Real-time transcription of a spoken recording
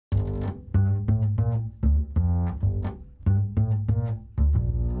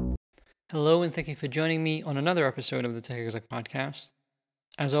Hello, and thank you for joining me on another episode of the Exec podcast.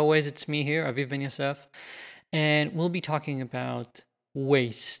 As always, it's me here, Aviv Ben-Yosef, and we'll be talking about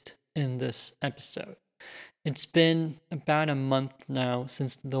waste in this episode. It's been about a month now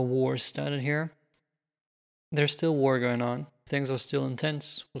since the war started here. There's still war going on. Things are still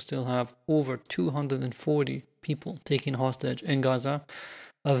intense. We still have over 240 people taken hostage in Gaza,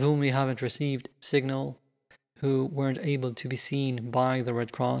 of whom we haven't received signal, who weren't able to be seen by the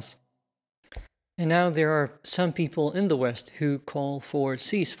Red Cross. And now there are some people in the West who call for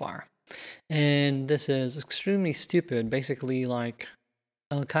ceasefire. And this is extremely stupid, basically like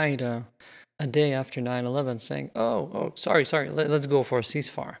Al-Qaeda a day after 9/11 saying, sorry, let's go for a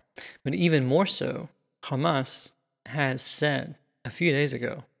ceasefire. But even more so, Hamas has said a few days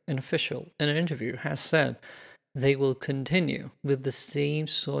ago, an official in an interview has said they will continue with the same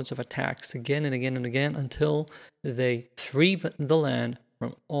sorts of attacks again and again and again until they free the land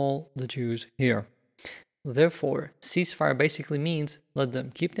from all the Jews here. Therefore, ceasefire basically means let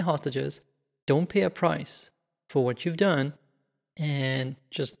them keep the hostages, don't pay a price for what you've done, and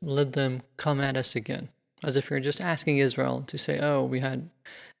just let them come at us again. As if you're just asking Israel to say, oh, we had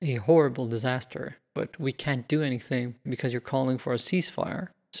a horrible disaster, but we can't do anything because you're calling for a ceasefire.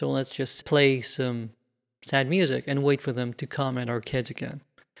 So let's just play some sad music and wait for them to come at our kids again.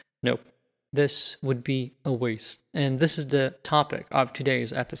 Nope. This would be a waste. And this is the topic of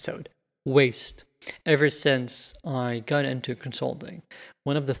today's episode, waste. Ever since I got into consulting,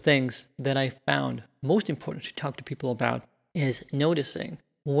 one of the things that I found most important to talk to people about is noticing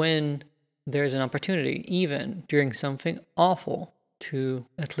when there's an opportunity, even during something awful, to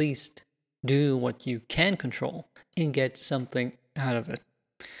at least do what you can control and get something out of it.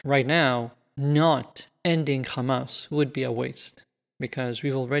 Right now, not ending Hamas would be a waste, because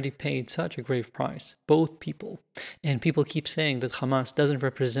we've already paid such a grave price, both people. And people keep saying that Hamas doesn't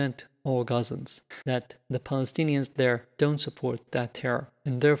represent all Gazans, that the Palestinians there don't support that terror.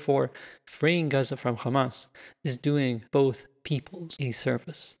 And therefore, freeing Gaza from Hamas is doing both peoples a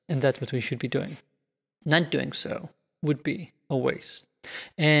service. And that's what we should be doing. Not doing so would be a waste.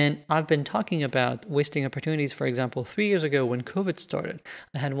 And I've been talking about wasting opportunities. For example, 3 years ago when COVID started,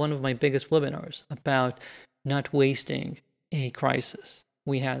 I had one of my biggest webinars about not wasting a crisis.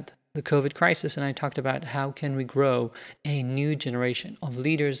 We had the COVID crisis, and I talked about how can we grow a new generation of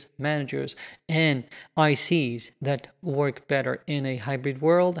leaders, managers, and ICs that work better in a hybrid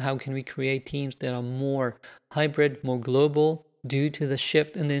world. How can we create teams that are more hybrid, more global due to the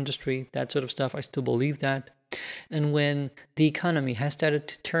shift in the industry, that sort of stuff. I still believe that. And when the economy has started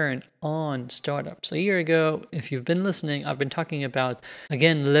to turn on startups. A year ago, if you've been listening, I've been talking about,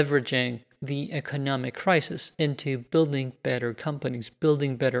 again, leveraging the economic crisis into building better companies,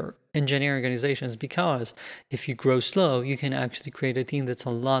 building better engineering organizations, because if you grow slow, you can actually create a team that's a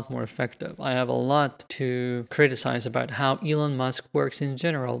lot more effective. I have a lot to criticize about how Elon Musk works in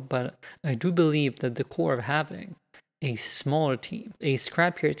general, but I do believe that the core of having a smaller team, a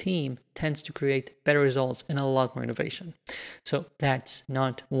scrappier team, tends to create better results and a lot more innovation. So that's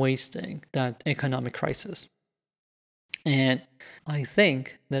not wasting that economic crisis. And I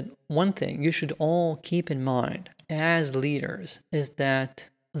think that one thing you should all keep in mind as leaders is that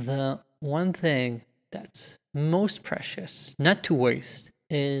the one thing that's most precious, not to waste,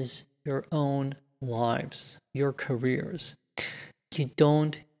 is your own lives, your careers. You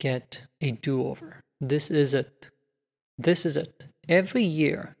don't get a do-over. This is it. This is it. Every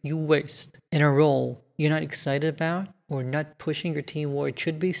year you waste in a role you're not excited about or not pushing your team where it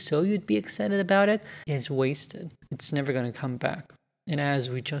should be so you'd be excited about it is wasted. It's never going to come back. And as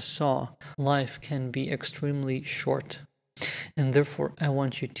we just saw, life can be extremely short. And therefore, I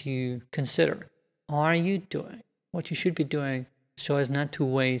want you to consider, are you doing what you should be doing so as not to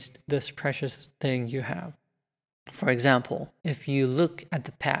waste this precious thing you have? For example, if you look at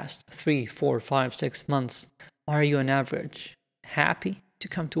the past 3, 4, 5, 6 months, are you on average happy to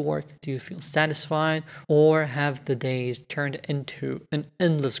come to work? Do you feel satisfied? Or have the days turned into an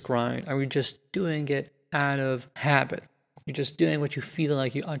endless grind? Are you just doing it out of habit? You're just doing what you feel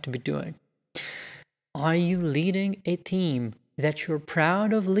like you ought to be doing. Are you leading a team that you're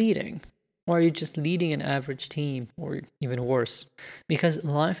proud of leading? Or are you just leading an average team, or even worse? Because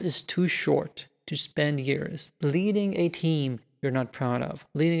life is too short to spend years leading a team you're not proud of.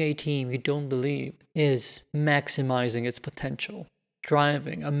 Leading a team you don't believe is maximizing its potential,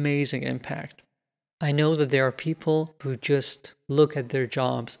 driving amazing impact. I know that there are people who just look at their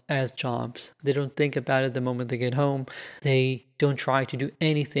jobs as jobs. They don't think about it the moment they get home. They don't try to do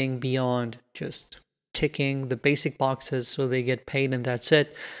anything beyond just ticking the basic boxes so they get paid and that's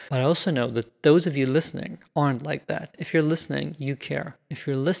it. But I also know that those of you listening aren't like that. If you're listening, you care. If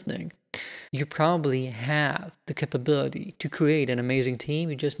you're listening, You probably have the capability to create an amazing team.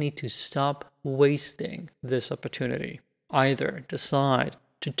 You just need to stop wasting this opportunity. Either decide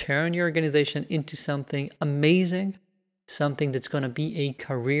to turn your organization into something amazing, something that's going to be a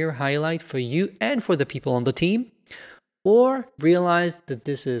career highlight for you and for the people on the team, or realize that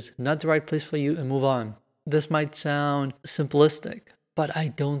this is not the right place for you and move on. This might sound simplistic, but I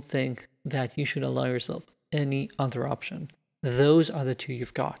don't think that you should allow yourself any other option. Those are the two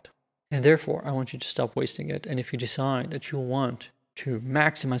you've got. And therefore, I want you to stop wasting it. And if you decide that you want to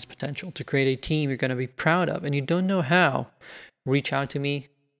maximize potential, to create a team you're going to be proud of, and you don't know how, reach out to me.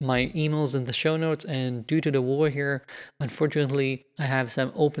 My email's in the show notes, and due to the war here, unfortunately, I have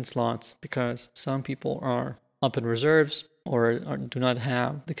some open slots because some people are up in reserves or do not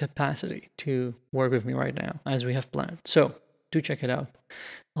have the capacity to work with me right now as we have planned. So do check it out.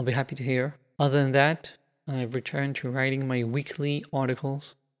 I'll be happy to hear. Other than that, I've returned to writing my weekly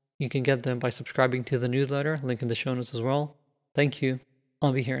articles. You can get them by subscribing to the newsletter, link in the show notes as well. Thank you.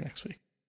 I'll be here next week.